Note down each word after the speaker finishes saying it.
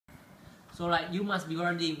So like you must be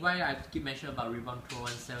wondering why I keep mentioning about Reborn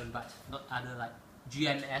 2017 but not other like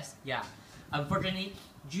GMS. Yeah, unfortunately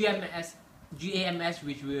GAMS,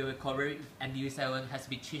 which we will cover in MDU7, has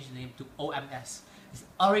been changed name to OMS. It's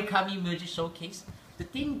Origami Merge Showcase. The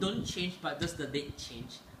thing don't change, but just the date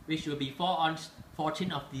change, which will be on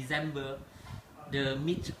 14th of December. The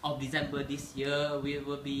mid of December this year, we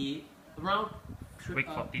will be around week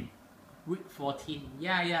 14. Week 14.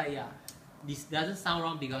 Yeah. This doesn't sound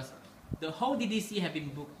wrong because the whole DDC have been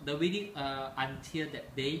booked the wedding until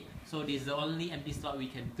that day. So this is the only empty slot we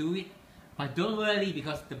can do it. But don't worry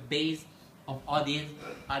because the base of audience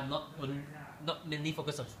are not mainly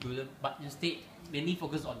focused on students, but instead mainly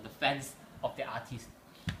focused on the fans of the artist.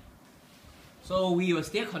 So we will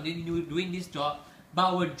still continue doing this job,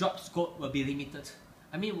 but our job scope will be limited.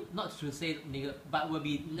 I mean, not to say negative, but will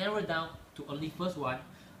be narrowed down to only first one.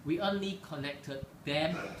 We only connected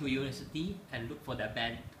them to university and look for their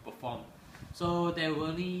band to perform. So there were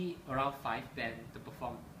only around 5 bands to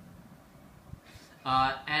perform.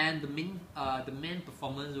 And the main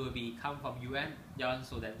performance will be come from UM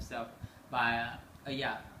themselves. But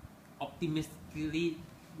optimistically,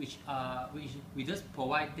 which we just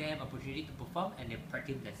provide them opportunity to perform and they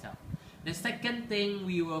practice themselves. The second thing,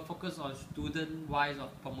 we will focus on student-wise of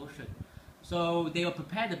promotion. So they will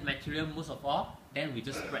prepare the material most of all, then we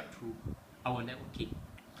just spread through our networking.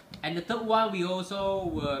 And the third one, we also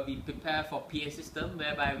will be prepared for PA system,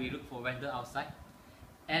 whereby we look for vendor outside.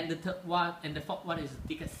 And the fourth one is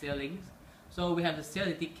ticket selling. So we have to sell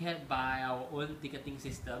the ticket by our own ticketing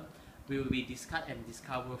system. We will be discuss and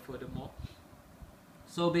discover furthermore.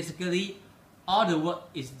 So basically, all the work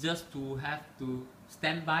is just to have to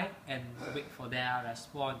stand by and wait for their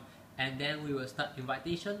response. And then we will start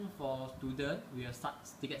invitation for students. We will start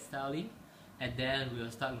ticket selling, and then we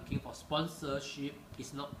will start looking for sponsorship.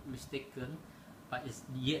 It's not mistaken, but it's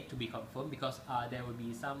yet to be confirmed because there will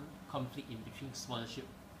be some conflict in between sponsorship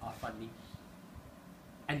or funding.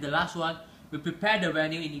 And the last one, we prepare the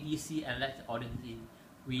venue in EDC and let the audience in.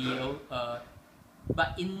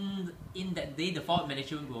 But in that day, the forward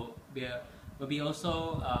management will be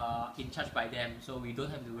also in charge by them, so we don't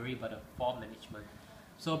have to worry about the forward management.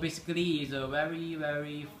 So basically, it's a very,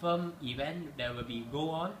 very firm event that will be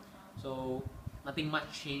go on. So nothing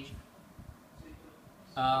much change.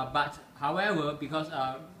 But however, because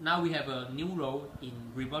now we have a new role in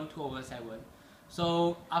Reborn 2017,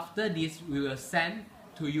 so after this, we will send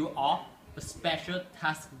to you all a special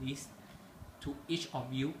task list to each of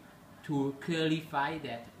you to clarify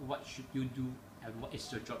that what should you do and what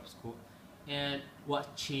is your job scope and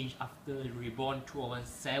what changed after Reborn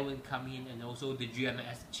 2017 coming in, and also the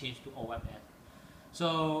GMS changed to OMS.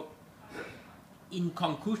 So in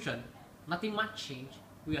conclusion, nothing much changed.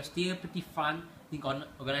 We are still pretty fun in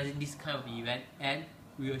organizing this kind of event, and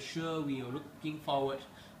we are looking forward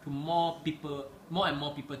to more and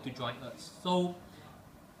more people to join us. So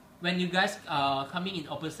when you guys are coming in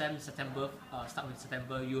Open Sem September, start with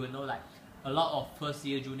September, you will know like a lot of first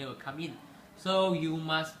year junior will come in. So you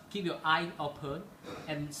must keep your eye open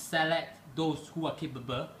and select those who are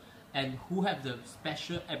capable and who have the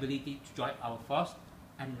special ability to join our force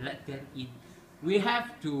and let them in. We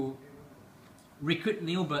have to recruit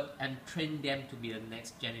new blood and train them to be the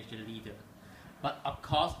next generation leader. But of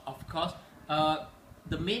course,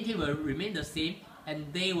 the main thing will remain the same,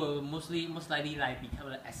 and they will most likely like become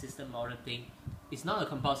an assistant model thing. It's not a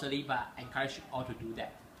compulsory, but I encourage you all to do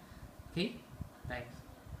that. Okay, thanks.